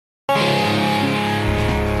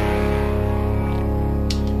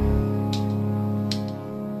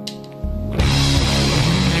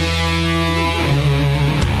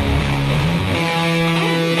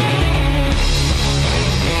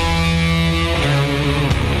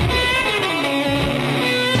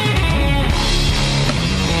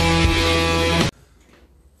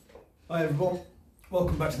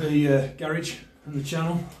back to the garage and the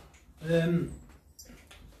channel.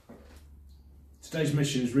 Today's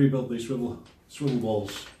mission is rebuild these swivel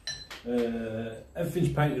balls.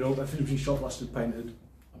 Everything's painted up, everything's been shot blasted, painted.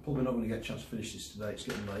 I'm probably not going to get a chance to finish this today, it's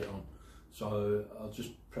getting late on. So I'll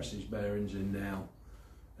just press these bearings in now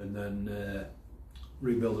and then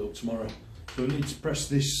rebuild it up tomorrow. So we need to press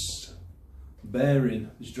this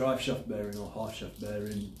bearing, this drive shaft bearing or half shaft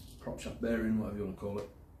bearing, prop shaft bearing, whatever you want to call it,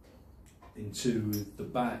 into the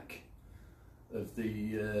back of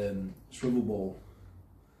the swivel ball.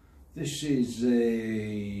 This is a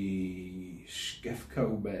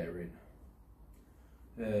Skefco bearing.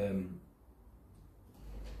 Yeah,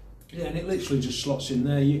 and it literally just slots in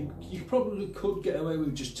there. You probably could get away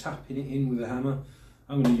with just tapping it in with a hammer.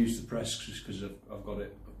 I'm going to use the press just because I've got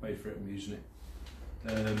it, I've paid for it, I'm using it.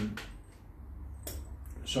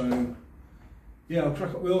 So yeah, I'll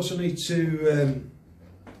crack up. We also need to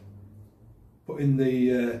put in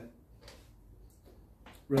the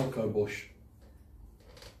Relco bush.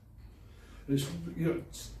 You know,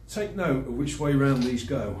 take note of which way round these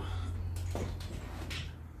go.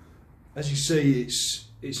 As you see,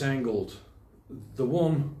 it's angled. The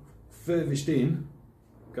one furthest in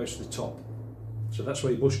goes to the top, so that's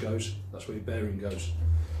where your bush goes, that's where your bearing goes.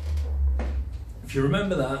 If you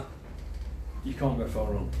remember that, you can't go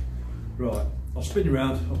far wrong. Right, I'll spin you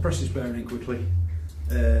around, I'll press this bearing in quickly,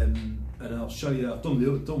 and I'll show you that. I've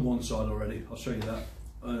done one side already. I'll show you that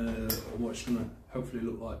and what it's going to hopefully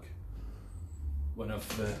look like when I've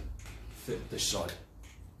fit this side.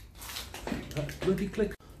 That bloody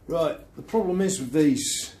click. Right, the problem is with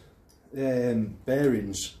these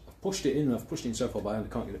bearings, I've pushed it in so far by hand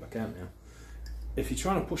I can't get it back out now. If you're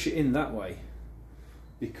trying to push it in that way,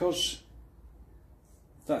 because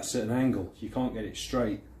that's at an angle, you can't get it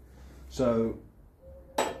straight. So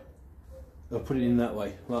I'll put it in that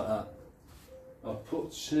way, like that. I'll put,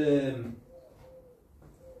 this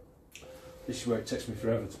is where it takes me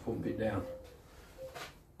forever to pump it down.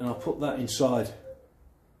 And I'll put that inside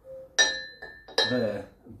there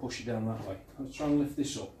and push it down that way. Let's try and lift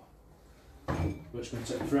this up. But it's going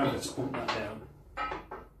to take forever to pump that down.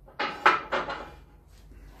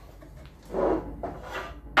 I'll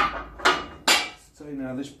tell you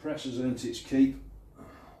now, this press has earned its keep.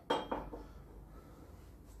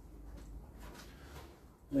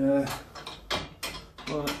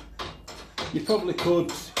 Well, you probably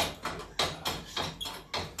could.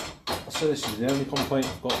 So this is the only complaint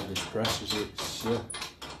I've got with this press, is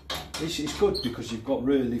it's good because you've got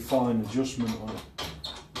really fine adjustment on it.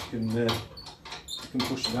 You can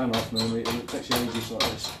push it down 1/2 millimetre and it takes you ages like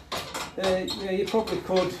this. Yeah, you probably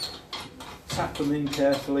could tap them in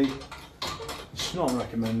carefully. It's not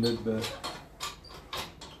recommended, but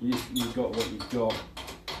you've got what you've got.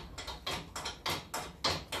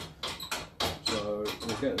 So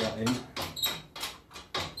we'll get that in.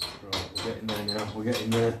 Right, we're getting there now. We're getting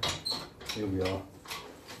there. Here we are.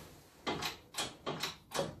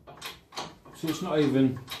 So it's not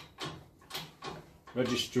even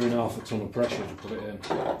registering 1/2 ton of pressure to put it in.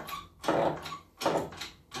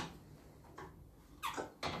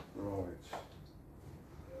 Right.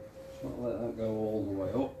 Let's not let that go all the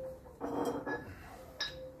way up.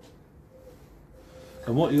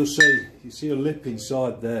 And what you'll see, you see a lip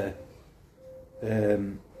inside there.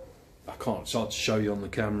 It's hard to show you on the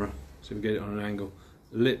camera, so we get it on an angle.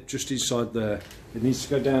 The lip just inside there, it needs to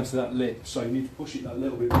go down to that lip, so you need to push it that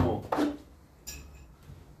little bit more.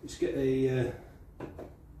 Let's get a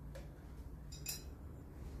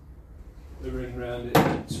ring round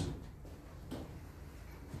it.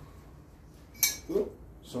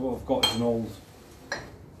 So what I've got is an old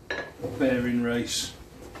bearing race.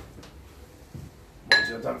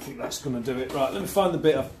 I don't think that's going to do it. Right, let me find the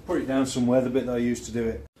bit. I've put it down somewhere, the bit that I used to do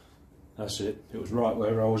it. That's it. It was right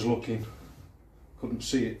where I was looking. Couldn't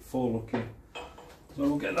see it before looking. So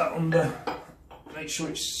we'll get that under. Make sure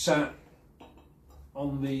it's sat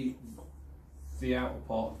on the outer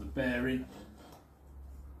part of the bearing,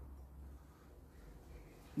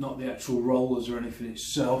 not the actual rollers or anything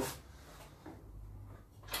itself.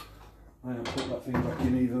 I haven't put that thing back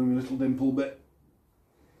in either, my little dimple bit.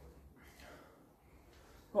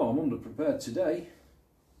 Oh, I'm underprepared today.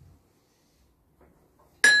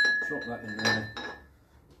 Drop that in there.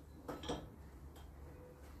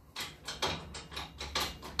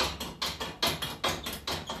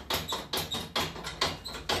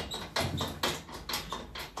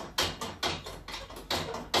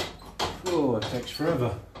 Oh, it takes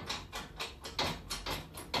forever.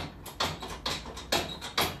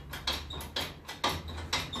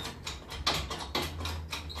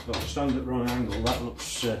 Got to stand at the wrong angle, that looks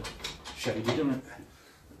shady, doesn't it?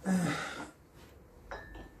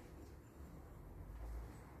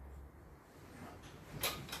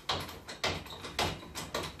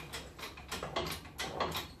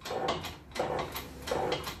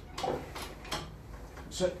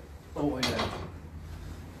 Set all the way down.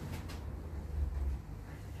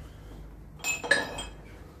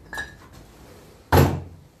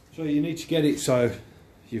 So you need to get it so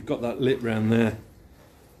you've got that lip round there.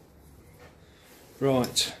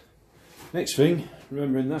 Right, next thing,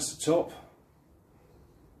 remembering that's the top.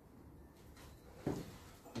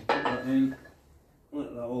 Put that in,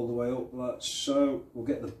 let that all the way up like so. We'll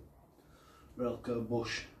get the Relco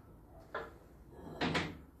bush.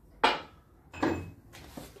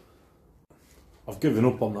 I've given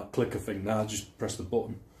up on that clicker thing now, just press the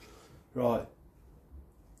button. Right,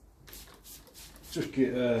 just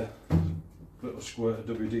get a little squirt of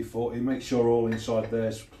WD-40, make sure all inside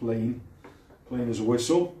there's clean as a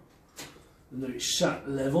whistle, and that it's sat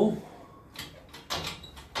level,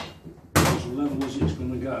 as level as it's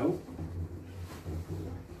going to go.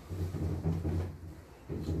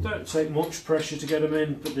 Don't take much pressure to get them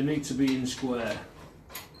in, but they need to be in square.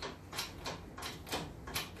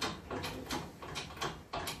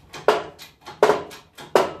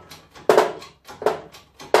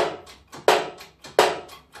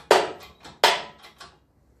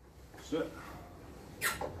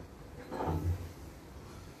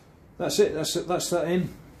 That's it, that's that in.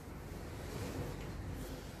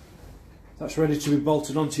 That's ready to be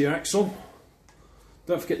bolted onto your axle.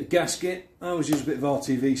 Don't forget the gasket. I always use a bit of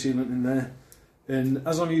RTV sealant in there. And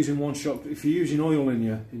as I'm using one shot, if you're using oil in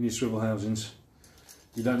your swivel housings,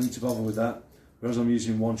 you don't need to bother with that. Whereas I'm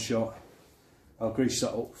using one shot, I'll grease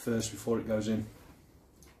that up first before it goes in.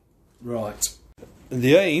 Right. And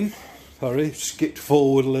the aim, sorry, skipped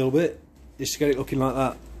forward a little bit, is to get it looking like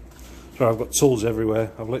that. So I've got tools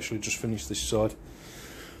everywhere. I've literally just finished this side.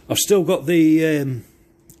 I've still got the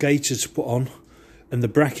gaiter to put on and the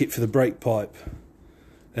bracket for the brake pipe.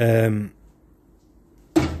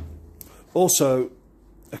 Also,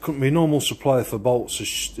 my normal supplier for bolts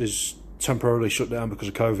is temporarily shut down because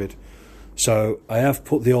of COVID. So I have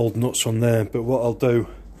put the old nuts on there, but what I'll do,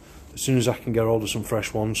 as soon as I can get hold of some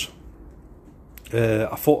fresh ones,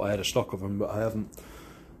 I thought I had a stock of them, but I haven't.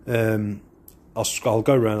 I'll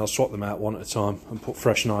go around, I'll swap them out one at a time and put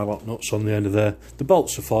fresh nylon nuts on the end of there. The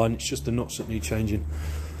bolts are fine, it's just the nuts that need changing.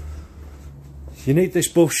 You need this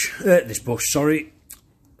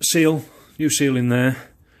seal, new seal in there,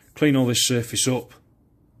 clean all this surface up.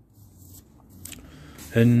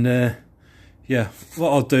 And yeah,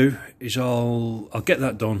 what I'll do is I'll get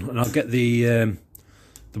that done, and I'll get the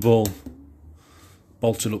ball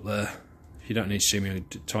bolted up there. You don't need to see me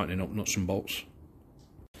tightening up nuts and bolts.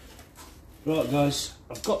 Right guys,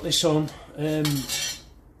 I've got this on. I'm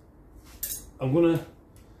going to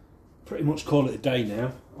pretty much call it a day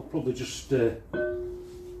now. I'll probably just put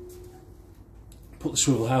the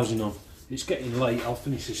swivel housing on. It's getting late, I'll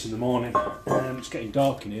finish this in the morning. It's getting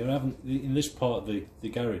dark in here. I haven't, in this part of the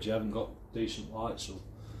garage, I haven't got decent lights, so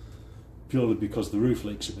purely because the roof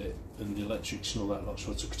leaks a bit and the electrics and all that lot,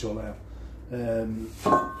 so I took it all out.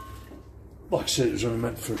 Like I said, it was only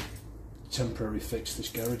meant for a temporary fix, this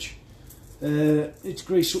garage. Need to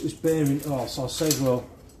grease up this bearing. Oh, so I'll say as well,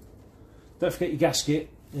 don't forget your gasket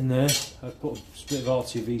in there. I put a bit of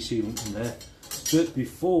RTV sealant in there. But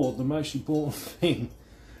before, the most important thing,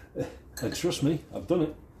 and trust me, I've done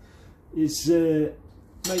it, is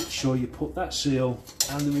make sure you put that seal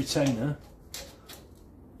and the retainer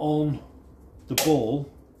on the ball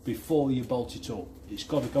before you bolt it up. It's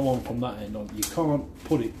got to go on from that end on. You can't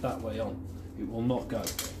put it that way on. It will not go.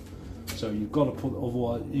 So you've got to put it,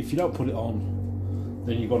 otherwise, if you don't put it on,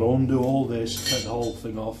 then you've got to undo all this, take the whole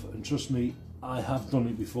thing off. And trust me, I have done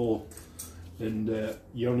it before. And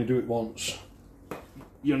you only do it once.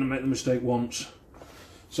 You only make the mistake once.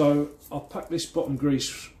 So I'll pack this bottom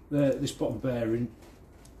grease, this bottom bearing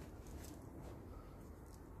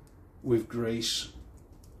with grease.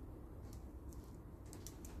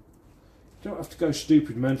 You don't have to go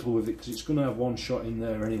stupid mental with it because it's going to have one shot in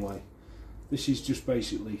there anyway. This is just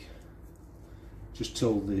basically just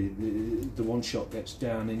till the one shot gets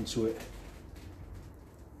down into it.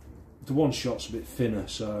 The one shot's a bit thinner,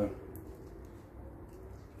 so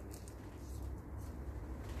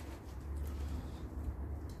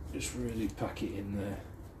just really pack it in there.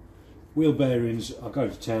 Wheel bearings, I go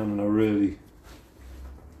to town and I really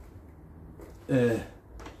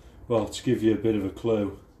well, to give you a bit of a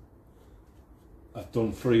clue, I've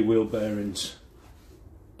done 3 wheel bearings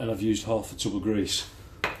and I've used half a tub of grease.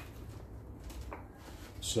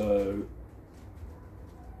 So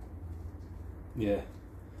yeah,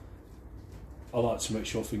 I like to make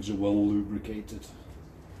sure things are well lubricated.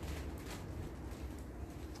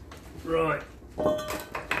 Right,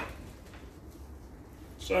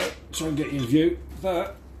 so try and get you in view.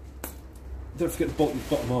 That, don't forget to bolt your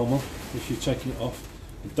bottom arm on if you're taking it off.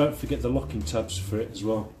 And don't forget the locking tabs for it as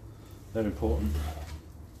well, they're important.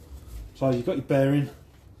 So you've got your bearing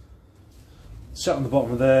set on the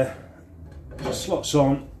bottom of there, it slots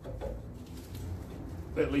on,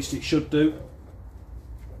 at least it should do,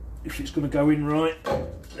 if it's going to go in right.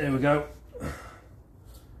 There we go.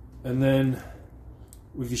 And then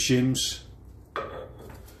with your shims,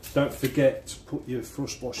 don't forget to put your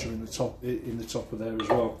thrust washer in the top of there as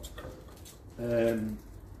well.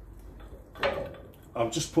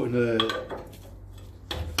 I've just put a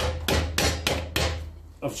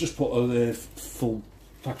full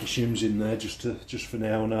pack of shims in there just for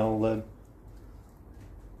now, and I'll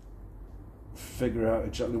figure out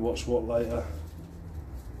exactly what's what later.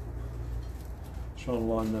 Try and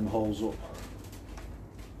line them holes up.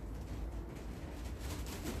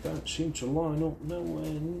 Don't seem to line up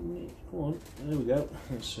nowhere. Come on, there we go.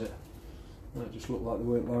 That's it. That just looked like they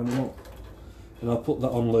weren't lining up. And I'll put that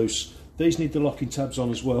on loose. These need the locking tabs on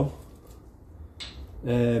as well.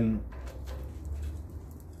 But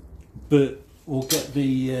we'll get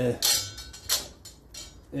the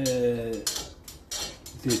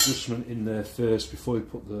adjustment in there first before we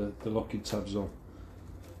put the locking tabs on.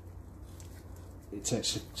 It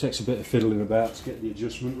takes a bit of fiddling about to get the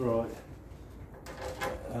adjustment right.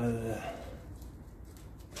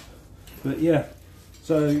 But yeah,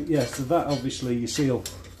 so that obviously your seal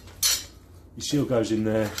goes in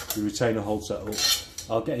there, the retainer holds that up.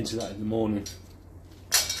 I'll get into that in the morning.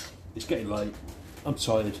 It's getting late, I'm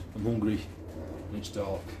tired, I'm hungry, and it's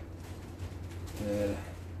dark.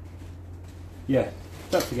 Yeah,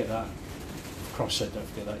 don't forget that. Cross set, don't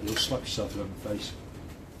forget that, you'll slap yourself around the face.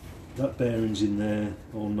 That bearing's in there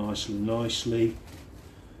all nicely.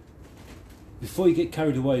 Before you get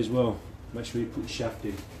carried away as well, make sure you put your shaft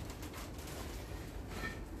in.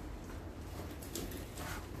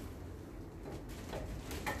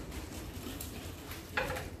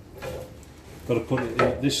 Got to put it in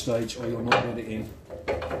at this stage or you'll not get it in.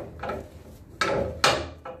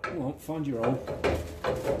 Come on, find your hole.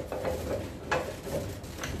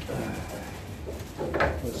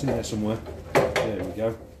 It's in there somewhere. There we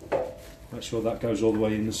go. Make sure that goes all the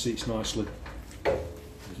way in the seats nicely.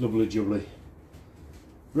 Lovely jubbly.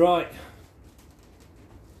 Right,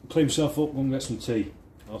 clean myself up, go and get some tea.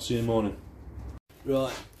 I'll see you in the morning.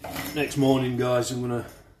 Right, next morning guys, it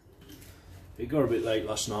got a bit late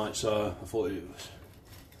last night, so I thought it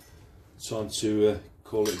was time to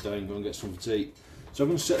call it a day and go and get some tea. So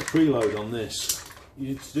I'm going to set a preload on this. You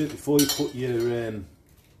need to do it before you put your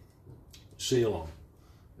seal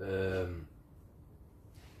on.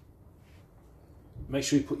 Make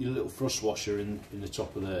sure you put your little thrust washer in the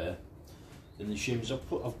top of there. And the shims, I've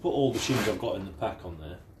put all the shims I've got in the pack on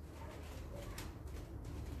there.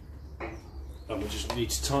 And we just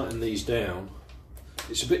need to tighten these down.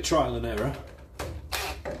 It's a bit trial and error.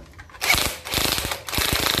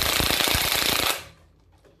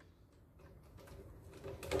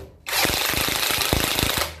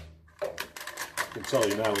 I can tell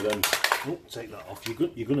you now with them. Oh, take that off.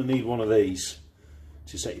 You're going to need one of these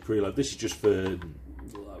to set your preload. This is just for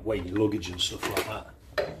like, weighing your luggage and stuff like that.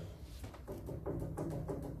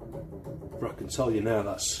 But I can tell you now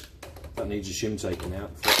that needs a shim taken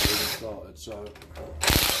out before it even started. So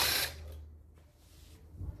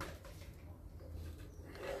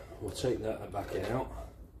we'll take that back out.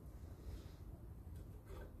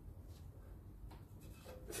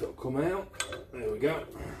 If it'll come out, there we go.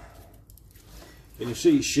 And you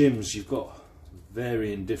see shims, you've got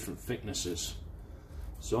varying different thicknesses.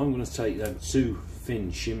 So I'm going to take them two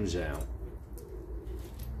thin shims out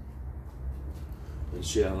and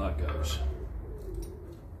see how that goes.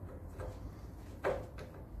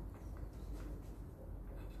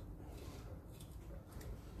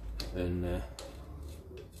 And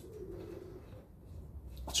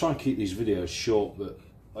I try and keep these videos short, but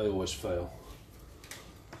I always fail.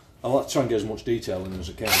 I like to try and get as much detail in as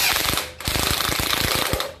I can.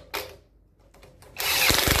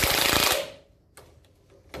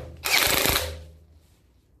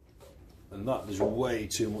 And that, there's way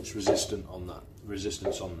too much resistance on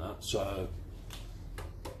that. So,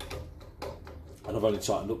 and I've only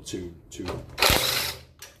tightened up two of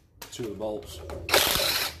the bolts.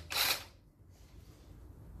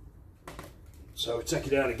 So we take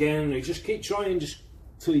it out again, and you just keep trying just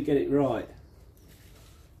till you get it right.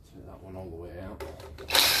 Take that one all the way out.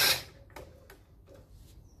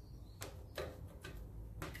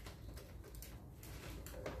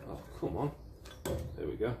 Oh, come on. There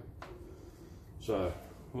we go. So,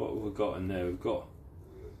 what have we got in there? We've got,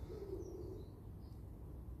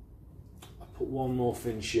 I put one more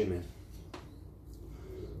thin shim in.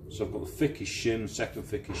 So I've got the thickest shim, second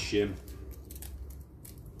thickest shim.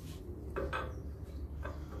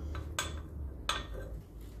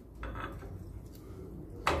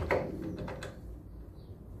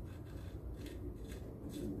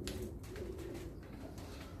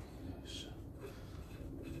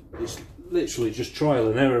 literally just trial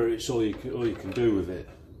and error. It's all you can do with it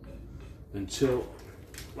until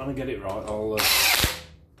when I get it right. I'll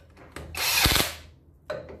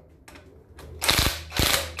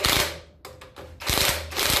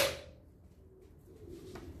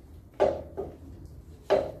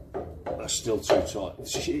that's still too tight.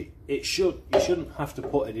 You shouldn't have to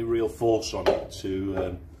put any real force on it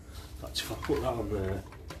to. If I put that on there,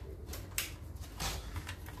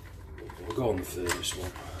 we'll go on the furthest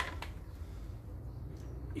one.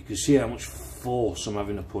 You can see how much force I'm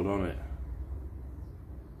having to put on it.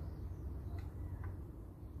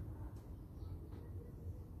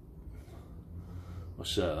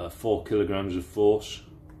 What's that? 4 kilograms of force.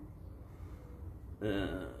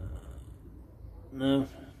 No,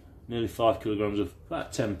 nearly 5 kilograms of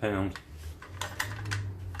about £10.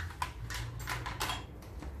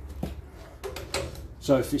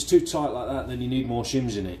 So if it's too tight like that, then you need more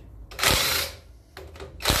shims in it.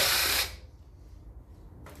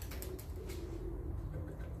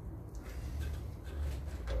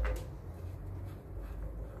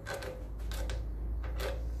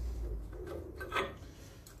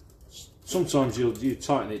 Sometimes you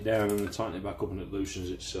tighten it down and then tighten it back up and it loosens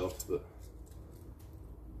itself, but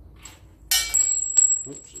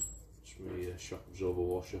oops, it's my shock absorber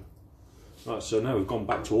washer. Right, so now we've gone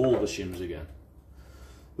back to all the shims again.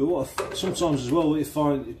 But sometimes as well, what you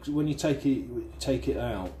find when you take it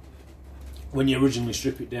out, when you originally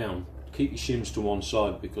strip it down, keep your shims to one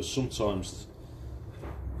side, because sometimes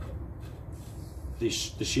the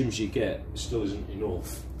shims you get still isn't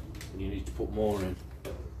enough, and you need to put more in.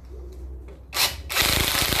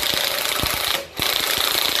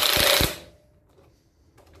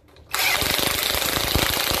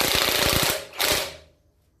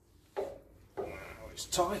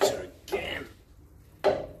 Tighter again.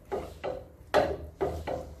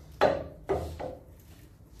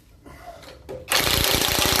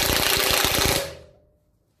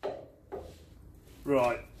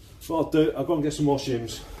 Right, so what I'll do, I'll go and get some more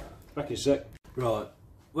shims. Back in a sec. Right,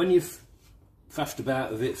 when you've faffed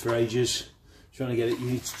about with it for ages, trying to get it, you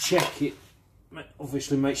need to check it.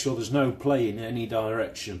 Obviously make sure there's no play in any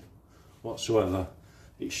direction whatsoever.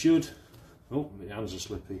 It should, oh, my hands are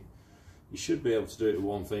slippy. You should be able to do it with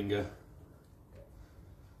one finger.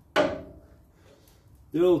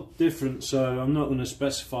 They're all different, so I'm not going to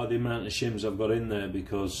specify the amount of shims I've got in there,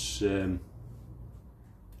 because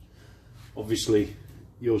obviously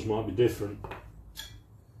yours might be different.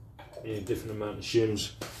 You need a different amount of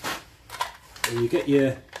shims. And you get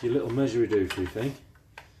your little measure-doofy thing.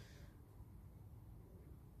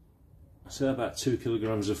 I say about 2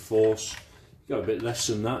 kilograms of force. You go a bit less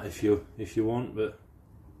than that if you want, but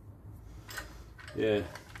yeah,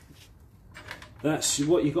 that's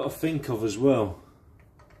what you've got to think of as well,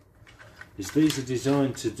 is these are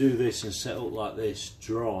designed to do this and set up like this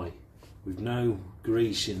dry, with no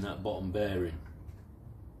grease in that bottom bearing,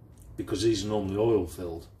 because these are normally oil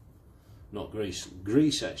filled, not grease.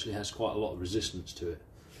 Grease actually has quite a lot of resistance to it,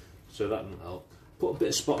 so that doesn't help. Put a bit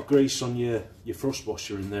of spot of grease on your thrust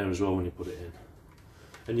washer in there as well when you put it in,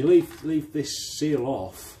 and you leave this seal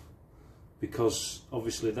off, because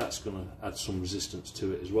obviously that's going to add some resistance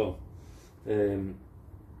to it as well. Yeah,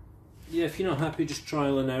 if you're not happy, just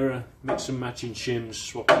trial and error, mix some matching shims,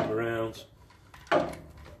 swap them around.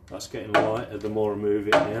 That's getting lighter the more I move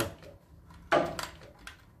it now.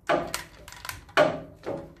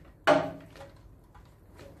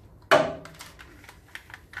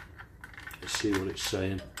 Let's see what it's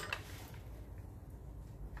saying.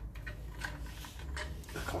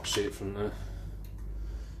 I can't see it from there.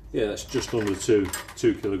 Yeah, that's just under 2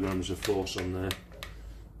 kilograms of force on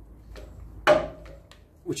there,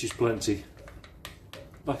 which is plenty.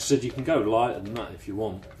 Like I said, you can go lighter than that if you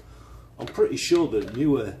want. I'm pretty sure that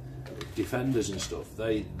newer Defenders and stuff,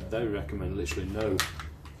 they recommend literally no.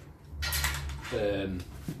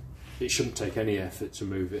 It shouldn't take any effort to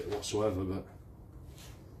move it whatsoever. But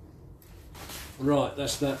right,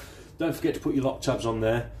 that's that. Don't forget to put your lock tabs on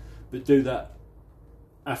there, but do that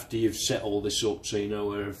after you've set all this up, so you know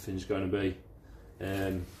where everything's going to be.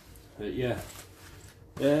 Yeah.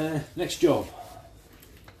 Next job.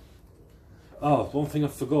 Oh, one thing I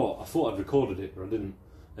forgot. I thought I'd recorded it, but I didn't.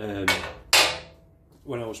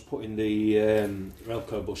 When I was putting the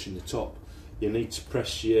Relco bush in the top, you need to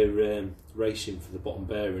press your racing for the bottom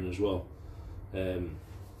bearing as well. I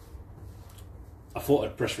thought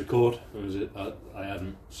I'd press record, I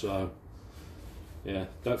hadn't. So yeah,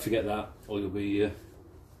 don't forget that, or you'll be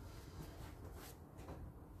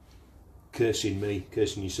cursing me,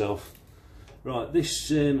 cursing yourself. Right, this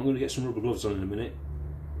I'm going to get some rubber gloves on in a minute.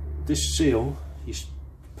 This seal, you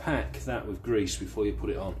pack that with grease before you put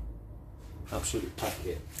it on. absolutely pack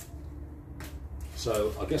it.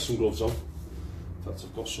 So I'll get some gloves on. In fact,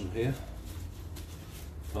 I've got some here.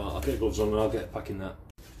 I'll get gloves on and I'll get packing that.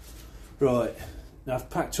 Right, now I've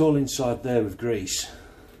packed all inside there with grease,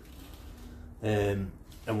 and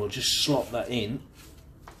we'll just slot that in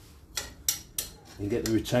and get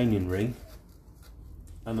the retaining ring.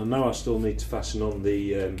 And I know I still need to fasten on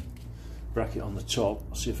the bracket on the top.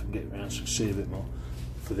 I'll see if I can get it around so I can see a bit more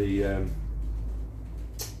for the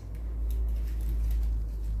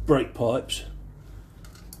brake pipes.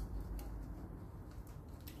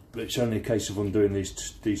 But it's only a case of undoing these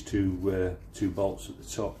two bolts at the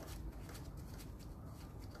top.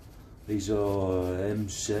 These are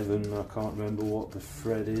M7, I can't remember what the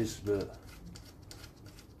thread is, but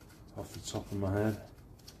off the top of my head.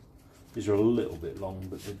 These are a little bit long,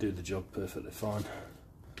 but they do the job perfectly fine.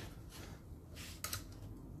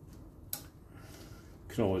 You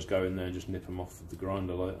can always go in there and just nip them off with the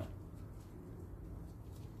grinder later.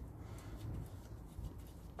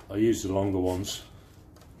 I use the longer ones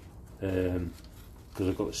because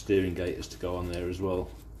I've got the steering gaiters to go on there as well,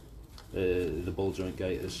 the ball joint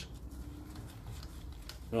gaiters.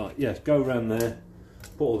 Right, yeah, go around there,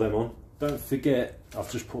 put all them on. Don't forget, I've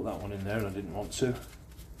just put that one in there and I didn't want to.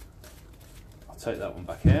 I'll take that one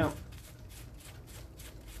back out,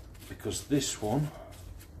 because this one,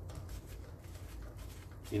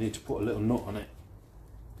 you need to put a little nut on it.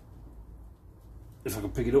 If I can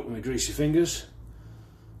pick it up with my greasy fingers.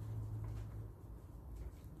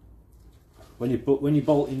 When you're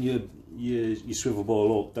bolting your swivel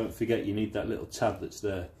ball up, don't forget you need that little tab that's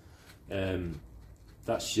there.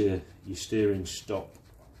 That's your steering stop.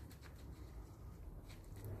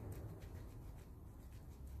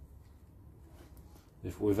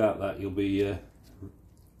 If without that, you'll be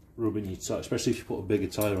rubbing your tyre, especially if you put a bigger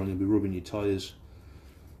tyre on, you'll be rubbing your tyres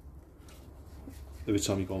every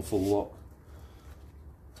time you go on full lock.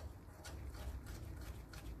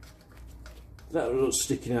 That was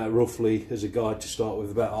sticking out roughly as a guide to start with,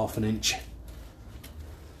 about ½ an inch.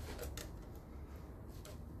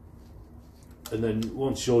 And then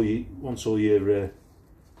once all your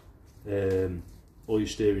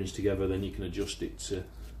steering's together, then you can adjust it to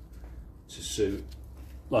suit.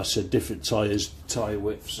 Like I said, different tyres, tyre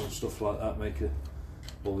widths and stuff like that make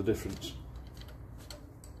all the difference.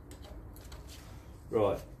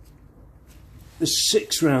 Right, there's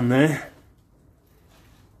 6 round there.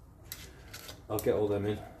 I'll get all them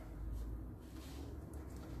in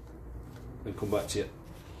and come back to you.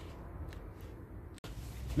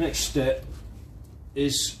 Next step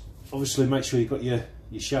is obviously make sure you've got your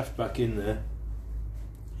shaft back in there.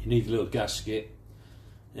 You need a little gasket.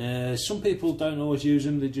 Some people don't always use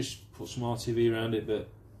them, they just put some RTV around it, but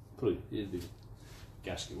put it,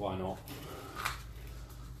 gasket, why not?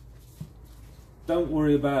 Don't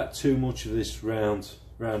worry about too much of this round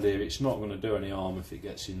here, it's not going to do any harm if it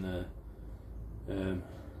gets in there.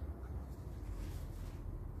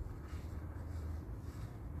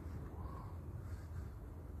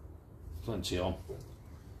 Plenty on.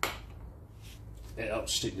 It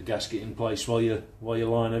helps stick the gasket in place while you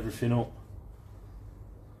line everything up.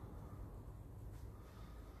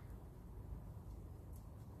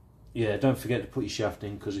 Yeah, don't forget to put your shaft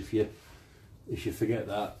in, because if you forget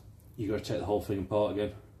that, you've got to take the whole thing apart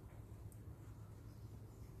again.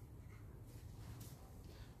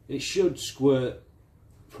 It should squirt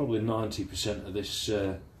probably 90% of this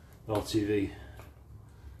RTV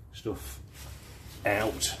stuff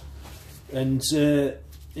out. And in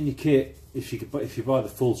your kit, if you buy the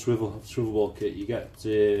full swivel ball kit, you get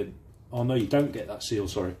oh no, you don't get that seal.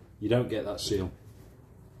 Sorry, you don't get that seal.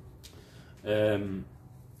 The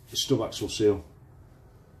stub axle seal.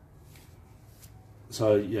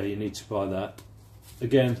 So yeah, you need to buy that.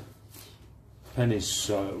 Again, pennies.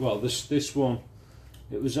 So well, this one.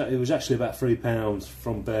 It was actually about £3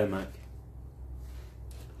 from Bearmac.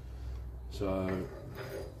 So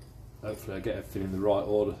hopefully I get everything in the right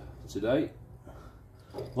order today.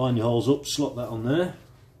 Line your holes up, slot that on there,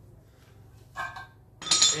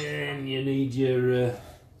 and you need your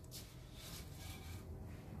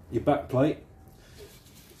back plate.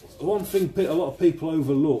 One thing a lot of people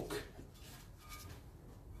overlook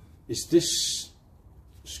is this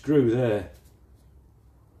screw there.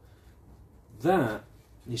 That,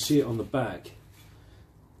 you see it on the back,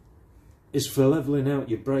 is for levelling out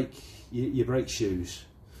your brake shoes,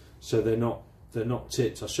 so they're not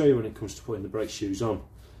tipped. I'll show you when it comes to putting the brake shoes on.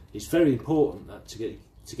 It's very important that to get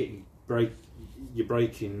your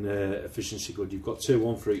braking efficiency good, you've got 2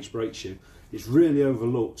 on for each brake shoe. It's really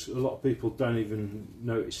overlooked. A lot of people don't even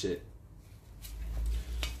notice it.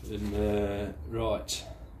 And right,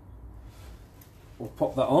 we'll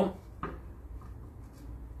pop that on.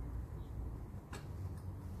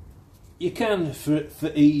 You can,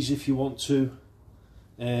 for ease, if you want to,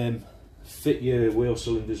 fit your wheel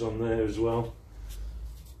cylinders on there as well.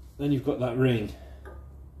 Then you've got that ring.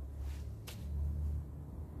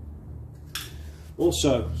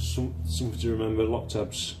 Also, something to remember, lock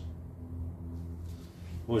tabs.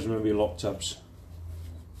 Always remember your lock tabs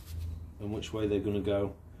and which way they're going to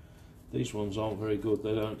go. These ones aren't very good,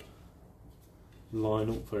 they don't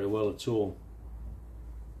line up very well at all.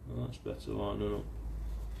 Well, that's better lining up.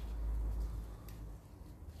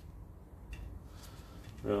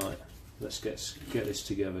 Right, let's get this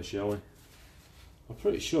together, shall we? I'm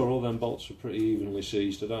pretty sure all them bolts are pretty evenly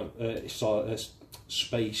seized. I don't, it's like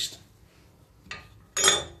spaced.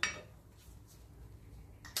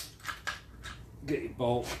 Get your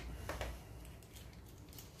bolt.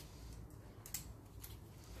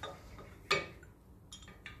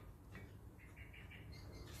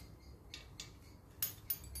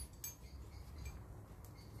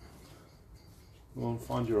 Go on,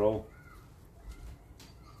 find your hole.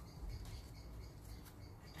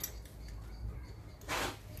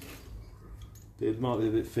 It might be a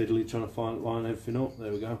bit fiddly trying to line everything up.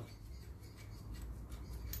 There we go.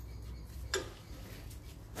 I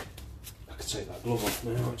could take that glove off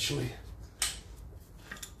now, actually.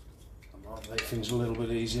 That might make things a little bit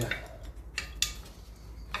easier.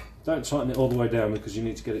 Don't tighten it all the way down because you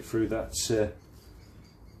need to get it through that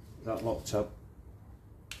that lock tab.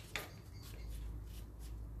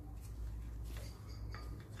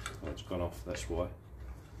 Oh, it's gone off. That's why.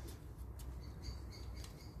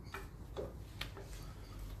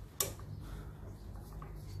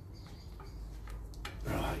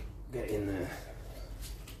 Get in there.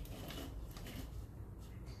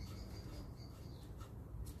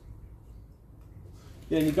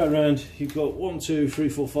 Yeah, and you go around, you've got 1, 2, 3,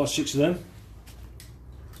 4, 5, 6 of them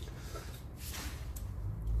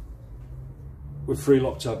with 3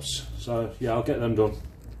 lock tabs. So yeah, I'll get them done.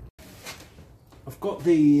 I've got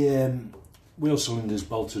the wheel cylinders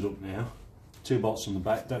bolted up now, 2 bolts on the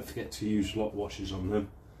back. Don't forget to use lock washers on them.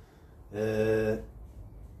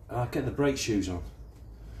 I'll get the brake shoes on.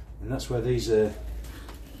 And that's where these are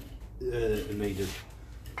needed.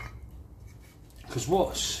 Because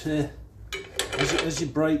what's as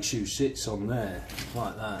your brake shoe sits on there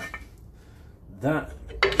like that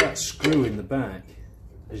screw in the back,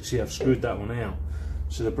 as you see, I've screwed that one out.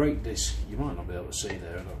 So the brake disc, you might not be able to see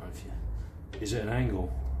there. I don't know if you is at an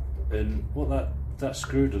angle, and what that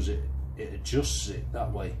screw does, it adjusts it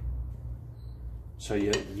that way. So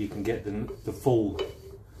you can get the full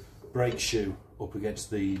brake shoe up against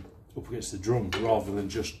the drum rather than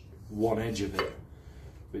just one edge of it,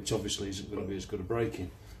 which obviously isn't going to be as good a braking.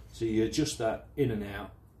 So you adjust that in and out,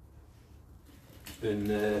 and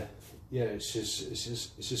yeah, it's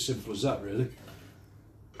as simple as that, really.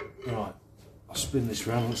 Right, I'll spin this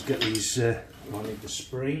round. Let's get these. I need the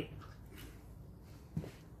spring.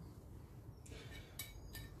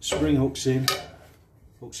 Spring hooks in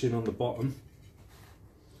on the bottom.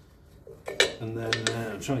 And then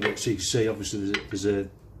I'm trying to get so you can see, obviously there's a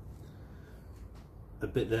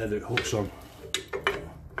bit there that hooks on.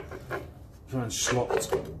 Try and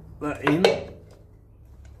slot that in.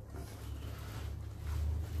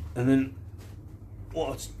 And then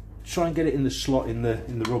try and get it in the slot in the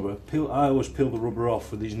rubber. I always peel the rubber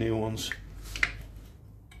off with these new ones.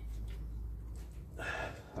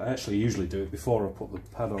 I actually usually do it before I put the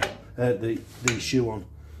pad on, the shoe on,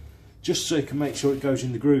 just so you can make sure it goes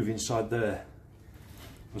in the groove inside there.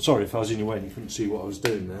 I'm sorry if I was in your way and you couldn't see what I was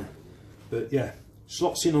doing there. But yeah,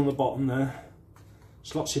 slots in on the bottom there,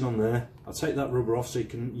 slots in on there. I'll take that rubber off so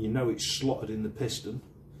you know it's slotted in the piston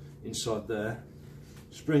inside there.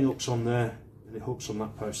 Spring hooks on there, and it hooks on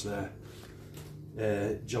that post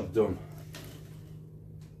there. Job done.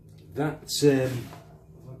 That's I've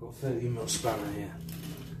got a 30mm spanner here.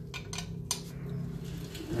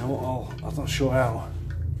 Now I'm not sure how.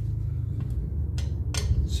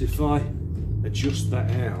 So if I adjust that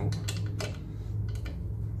out,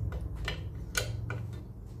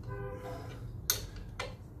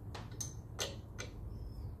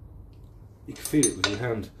 you can feel it with your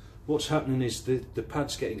hand. What's happening is the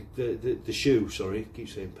pad's getting the shoe, sorry, I keep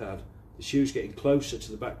saying pad, the shoe's getting closer to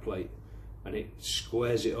the back plate and it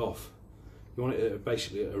squares it off. You want it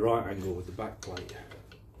basically at a right angle with the back plate.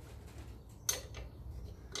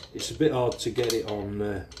 It's a bit hard to get it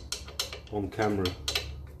on camera.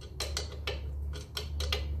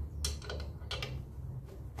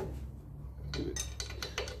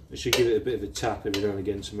 I should give it a bit of a tap every now and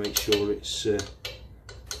again to make sure it's going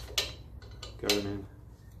in.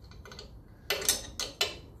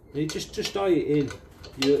 You just eye it in.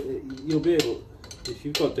 You'll be able, if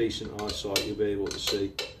you've got decent eyesight, you'll be able to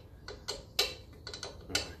see.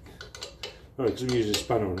 because I'm using a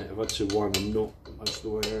spanner on it, I've had to wind the nut most of the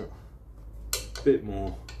way out. A bit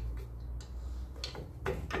more.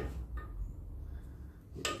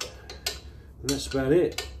 And that's about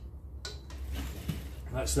it.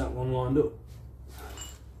 That's that one lined up.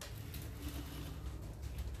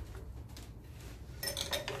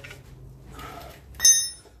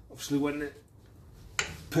 Obviously when the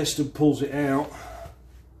piston pulls it out,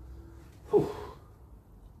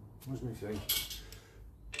 where's my thing?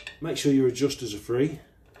 Make sure your adjusters are free.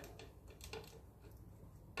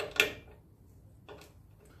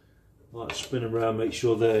 Like to spin them around, make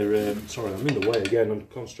sure they're, sorry I'm in the way again, I'm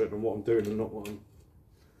concentrating on what I'm doing and not what I'm...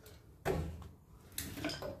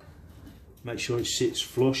 Make sure it sits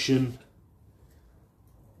flush and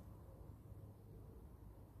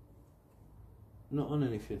not on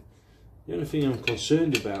anything. The only thing I'm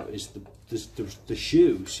concerned about is the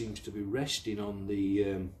shoe seems to be resting on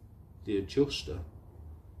the adjuster.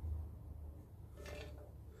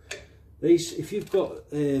 These, if you've got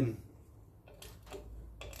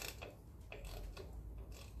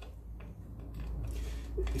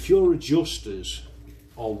if your adjusters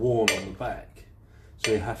are worn on the back,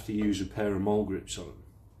 so you have to use a pair of mole grips on them,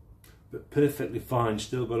 but perfectly fine,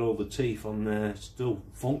 still got all the teeth on there, still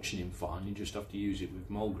functioning fine, you just have to use it with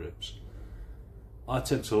mole grips. I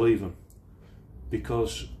tend to leave them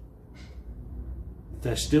because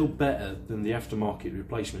they're still better than the aftermarket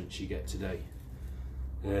replacements you get today.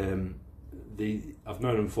 I've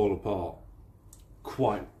known them fall apart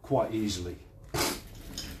quite easily.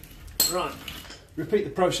 Right, repeat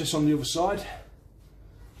the process on the other side,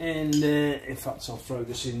 and in fact I'll throw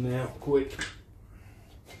this in now quick.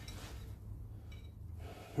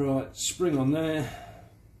 Right, spring on there,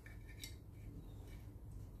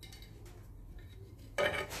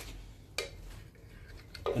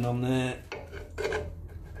 and on there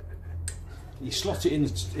you slot it in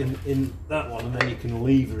that one, and then you can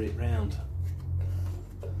lever it round.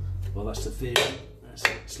 Well, that's the theory. That's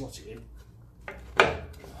it, slot it in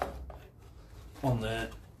on there,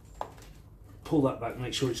 pull that back,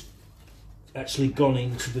 make sure it's actually gone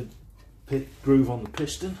into the groove on the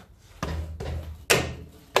piston,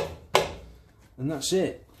 and that's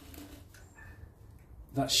it.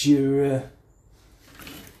 That's your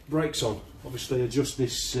brakes on. Obviously adjust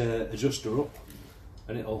this adjuster up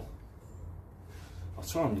and I'm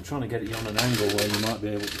trying to get it on an angle where you might be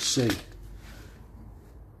able to see,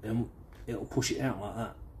 and it'll push it out like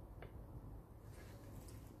that,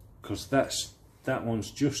 because that one's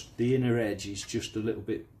just, the inner edge is just a little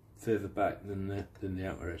bit further back than the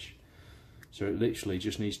outer edge, so it literally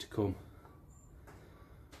just needs to come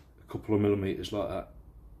a couple of millimeters like that.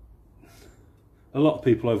 A lot of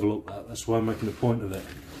people overlook that, that's why I'm making a point of it,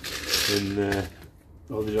 and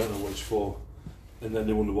oh, they don't know what it's for, and then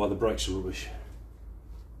they wonder why the brakes are rubbish.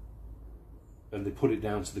 And they put it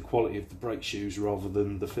down to the quality of the brake shoes rather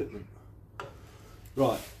than the fitment.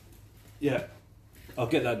 Right, yeah, I'll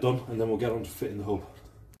get that done and then we'll get on to fitting the hub.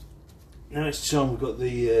 Now it's time we've got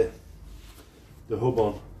the hub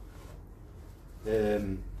on.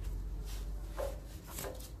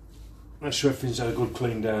 Make sure everything's had a good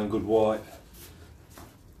clean down, good wipe.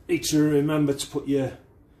 Need to remember to put your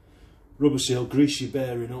rubber seal, grease your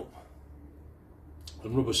bearing up,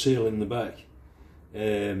 and rubber seal in the back.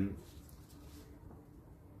 And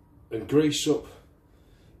grease up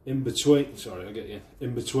in between, sorry I'll get you,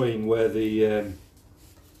 in between where the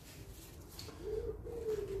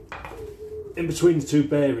in between the two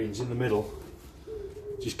bearings in the middle,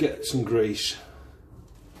 just get some grease.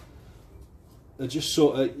 And just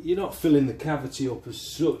sort of, you're not filling the cavity up as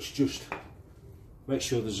such, just make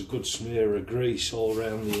sure there's a good smear of grease all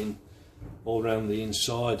around the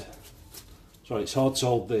inside. Sorry, it's hard to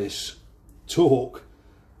hold this, talk,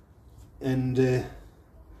 and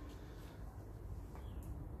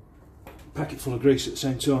pack it full of grease at the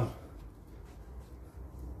same time.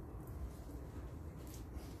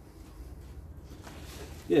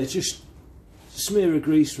 Yeah, just smear of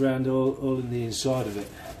grease around all in the inside of it.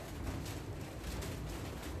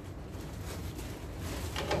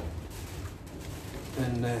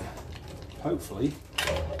 And hopefully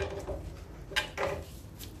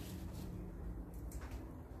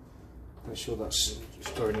make sure that's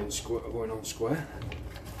just going on square.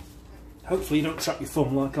 Hopefully you don't trap your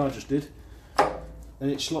thumb like I just did, and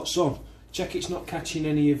it slots on. Check it's not catching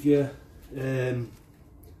any of your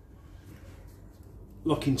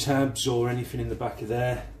locking tabs or anything in the back of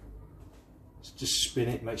there. Just spin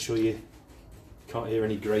it, make sure you can't hear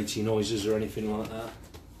any grating noises or anything like that.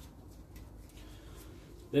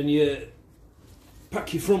 Then you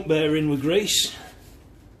pack your front bearing with grease,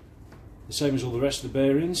 the same as all the rest of the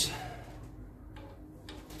bearings.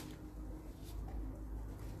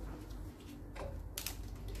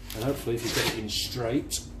 and hopefully if you get it in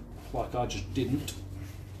straight, like I just didn't,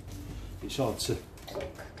 it's hard to,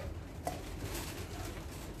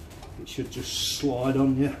 it should just slide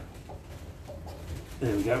on you.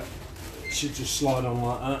 There we go, it should just slide on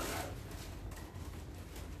like that.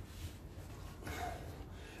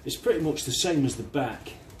 It's pretty much the same as the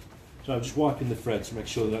back, so I'm just wiping the threads to make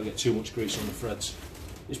sure that I don't get too much grease on the threads.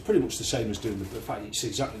 It's pretty much the same as doing the, in fact it's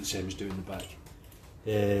exactly the same as doing the back.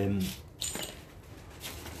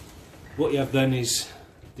 What you have then is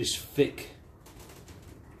this thick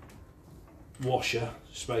washer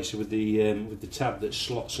spacer with the tab that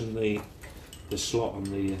slots in the slot on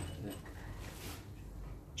the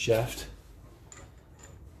shaft,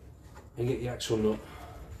 and get your axle nut,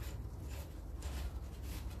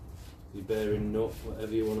 your bearing nut,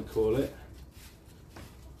 whatever you want to call it.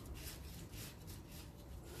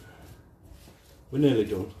 We're nearly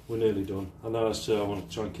done, we're nearly done. I know I want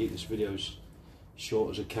to try and keep this video as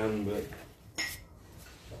short as I can, but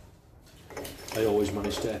I always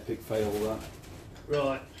manage to epic fail that.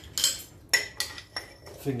 Right.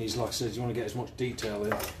 Thing is, like I said, you want to get as much detail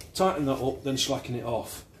in. Tighten that up, then slacken it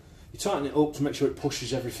off. You tighten it up to make sure it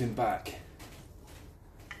pushes everything back.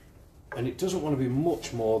 And it doesn't want to be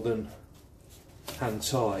much more than hand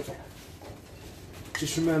tight.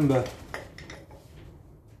 Just remember,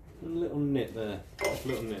 a little nip there, just a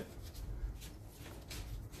little nip.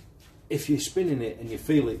 If you're spinning it and you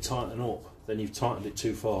feel it tighten up, then you've tightened it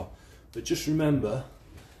too far. But just remember,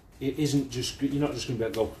 it isn't just, you're not just going to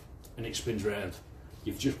be able to go and it spins round.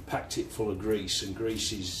 You've just packed it full of grease, and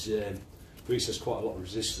grease is grease has quite a lot of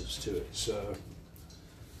resistance to it. So,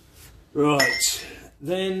 right,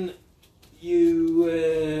 then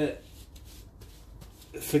you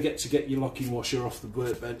forget to get your locking washer off the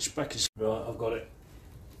workbench. Back in, right, I've got it.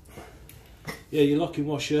 Yeah, your locking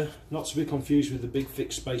washer, not to be confused with the big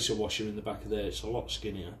thick spacer washer in the back of there. It's a lot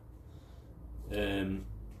skinnier, but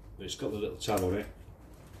it's got the little tab on it.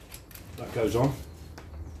 That goes on.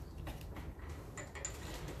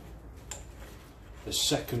 The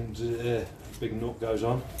second big nut goes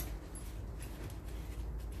on.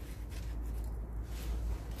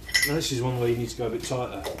 Now this is one where you need to go a bit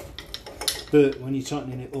tighter, but when you're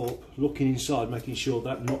tightening it up, looking inside, making sure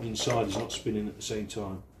that nut inside is not spinning at the same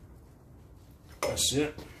time. That's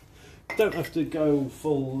it. Don't have to go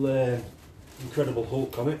full Incredible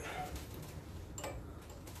Hulk on it.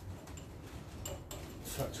 In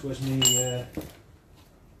fact, where's me?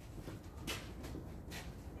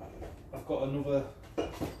 I've got another.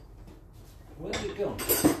 Where's it gone?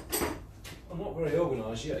 I'm not very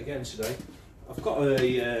organised yet again today. I've got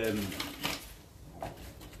a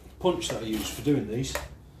punch that I use for doing these.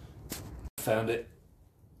 Found it.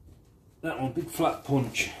 That one, big flat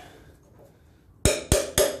punch.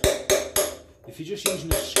 If you're just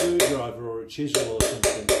using a screwdriver or a chisel or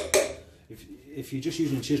something, if you're just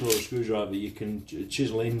using a chisel or a screwdriver, you can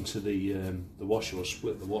chisel into the washer or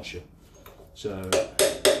split the washer. So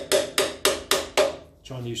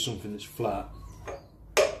try and use something that's flat.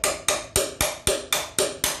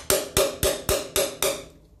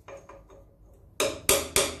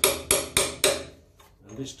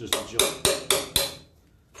 And this does the job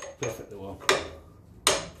perfectly well.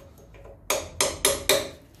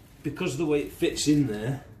 Because of the way it fits in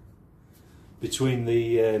there between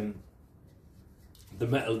the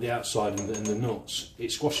metal of the outside and the nuts,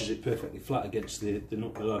 it squashes it perfectly flat against the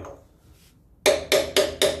nut below.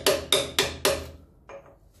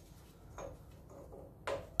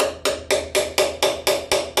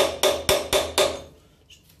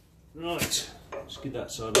 Right, let's give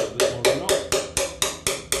that side a little bit more than that.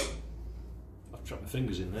 I've trapped my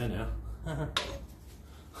fingers in there now.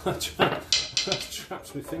 I've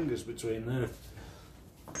trapped my fingers between there.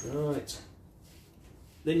 Right.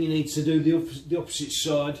 Then you need to do the opposite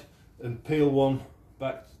side and peel one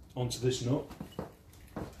back onto this nut.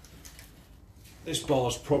 This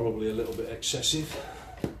bar's probably a little bit excessive,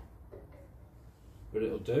 but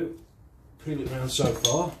it'll do. Peel it around so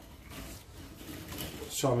far.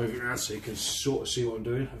 Let's try and move it around so you can sort of see what I'm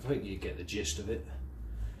doing. I think you get the gist of it.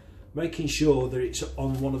 Making sure that it's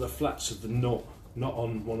on one of the flats of the nut, not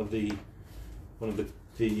on one of the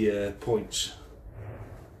points.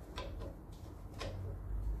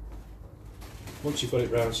 Once you've got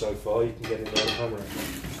it round so far, you can get in there and hammer it.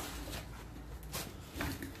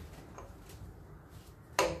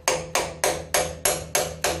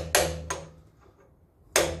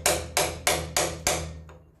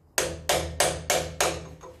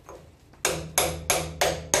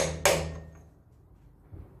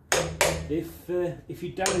 If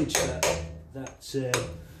you damage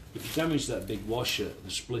if you damage that big washer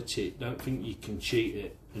and split it, don't think you can cheat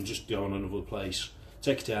it and just go on another place.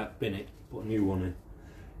 take it out, bin it, put a new one in.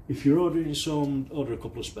 If you're ordering some, order a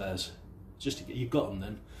couple of spares, just to get, you've got them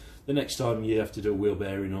then. The next time you have to do a wheel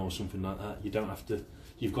bearing or something like that, you don't have to,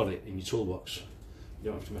 you've got it in your toolbox.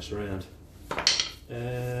 You don't have to mess around.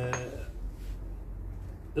 A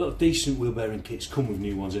lot of decent wheel bearing kits come with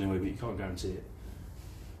new ones anyway, but you can't guarantee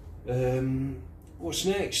it. What's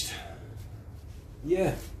next?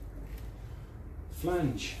 Yeah,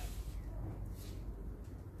 flange.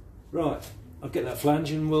 Right, I'll get that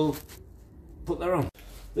flange and we'll put that on.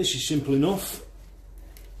 This is simple enough.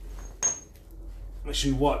 Make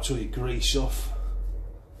sure you wipe all your grease off.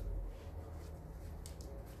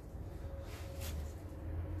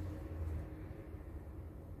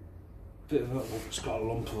 Bit of it's got a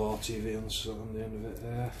lump of RTV on the end of it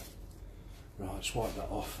there. Right, let's wipe that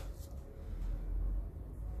off.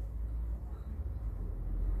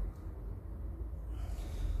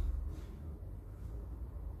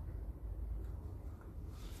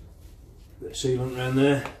 Bit of sealant around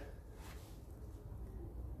there.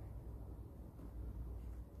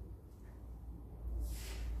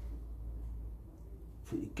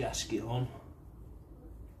 Put your gasket on.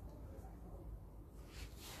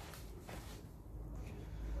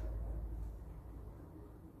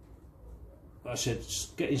 Like I said,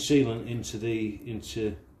 getting sealant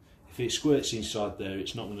into if it squirts inside there,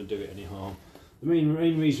 it's not going to do it any harm. The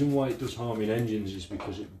main reason why it does harm in engines is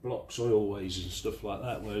because it blocks oil ways and stuff like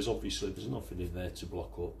that, whereas obviously there's nothing in there to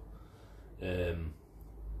block up. The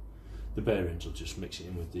bearings will just mix it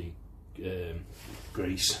in with the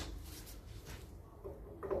grease.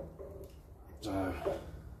 So,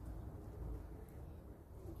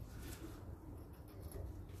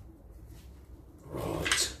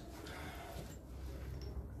 right.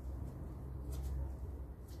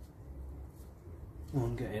 Oh,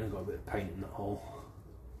 I'm getting, I've got a bit of paint in that hole.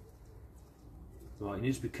 Right, you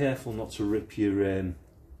need to be careful not to rip your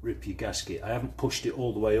gasket. I haven't pushed it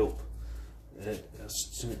all the way up. I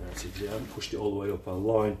haven't pushed it all the way up. I'll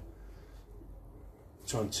line,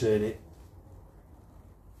 try and turn it.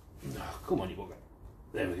 Oh, come on, you bugger.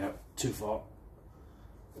 There we go, too far.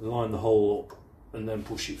 Line the hole up and then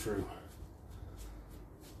push it through.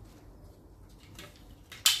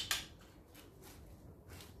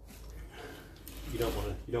 You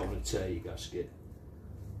don't want to tear your gasket.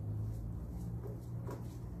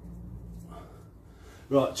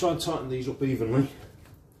 Right, try and tighten these up evenly.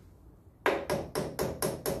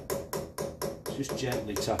 Just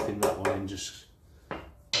gently tapping that one in. Just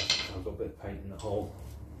I've got a bit of paint in the hole.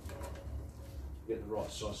 Get the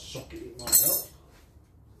right size socket, it might help.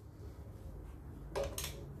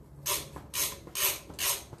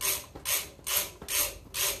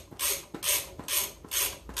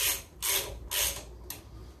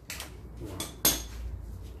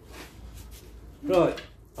 Right,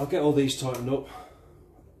 I'll get all these tightened up.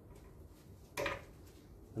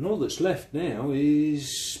 And all that's left now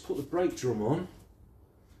is put the brake drum on.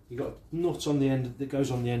 You've got a nut on the end that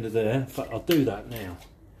goes on the end of there. In fact, I'll do that now.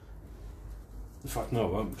 In fact, no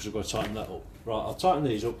I won't, because I've got to tighten that up. Right, I'll tighten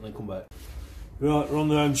these up and then come back. Right, we're on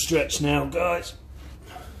the home stretch now, guys.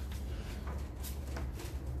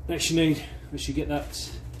 Next you need is you get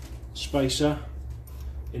that spacer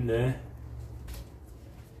in there.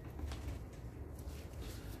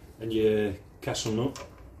 And your castle nut.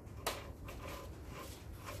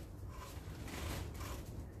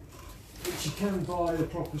 Which you can buy a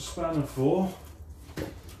proper spanner for,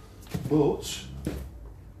 but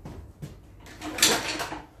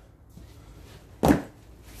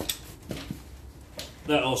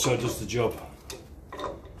that also does the job.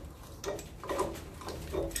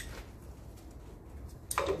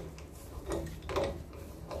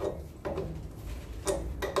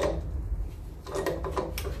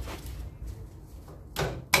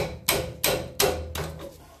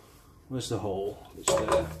 Where's the hole? It's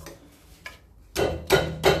there.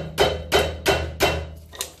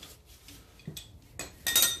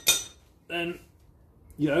 Then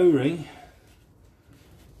your O-ring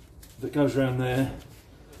that goes around there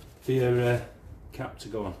for your cap to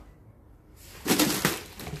go on.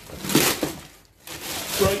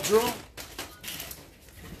 Brake drum.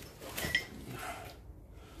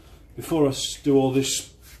 Before I do all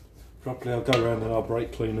this properly, I'll go around and I'll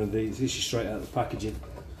brake cleaner these. This is straight out of the packaging.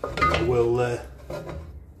 I will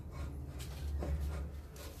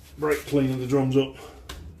brake cleaner the drums up.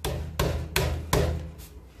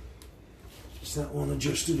 Is that one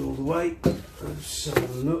adjusted all the way? Let's have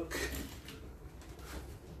a look.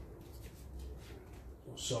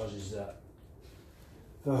 What size is that?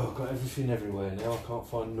 Oh, I've got everything everywhere now, I can't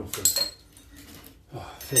find nothing.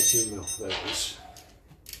 Oh, 13mm, there it is.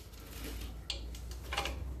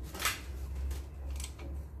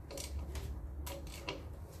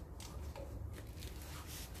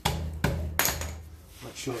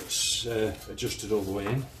 sure it's adjusted all the way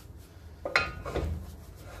in.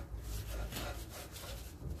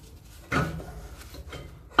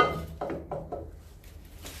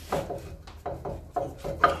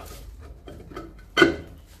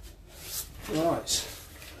 Right,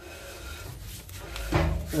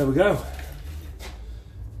 there we go.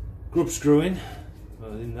 Grub screw in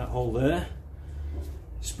that hole there.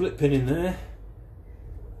 Split pin in there.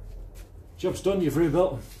 Job's done, you've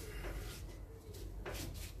rebuilt them.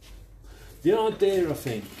 The idea, I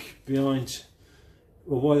think, behind,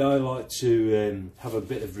 well, why I like to have a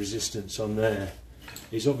bit of resistance on there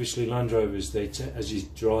is obviously Land Rovers, as you're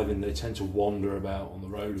driving, they tend to wander about on the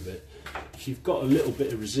road a bit. If you've got a little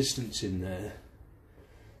bit of resistance in there,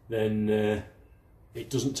 then it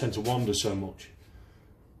doesn't tend to wander so much.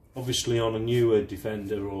 Obviously on a newer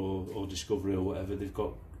Defender or Discovery or whatever, they've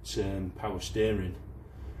got power steering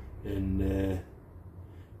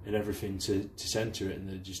and everything to centre it,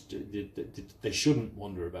 and they shouldn't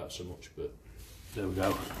wander about so much, but there we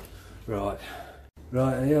go. Right,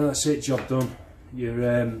 yeah, that's it, job done.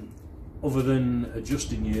 You're other than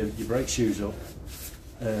adjusting your brake shoes up,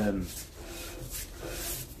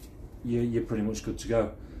 you're pretty much good to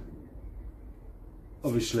go.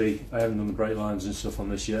 Obviously I haven't done the brake lines and stuff on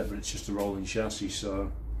this yet, but it's just a rolling chassis,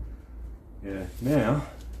 so yeah. Now,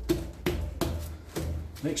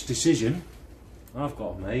 next decision I've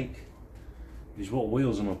got to make is what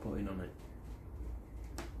wheels am I putting on it,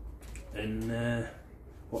 and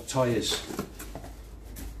what tyres.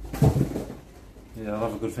 Yeah, I'll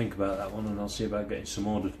have a good think about that one, and I'll see about getting some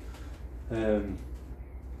ordered. And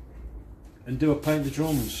do I paint the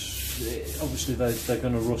drums? Obviously they're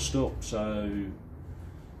going to rust up, so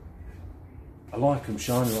I like them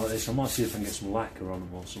shiny like this. I might see if I can get some lacquer on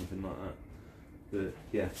them or something like that. But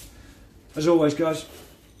yeah, as always guys,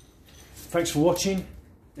 thanks for watching.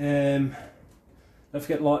 Don't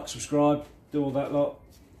forget to like, subscribe, do all that lot.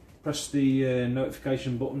 Press the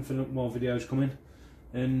notification button for more videos coming.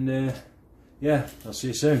 And yeah, I'll see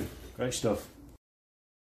you soon. Great stuff.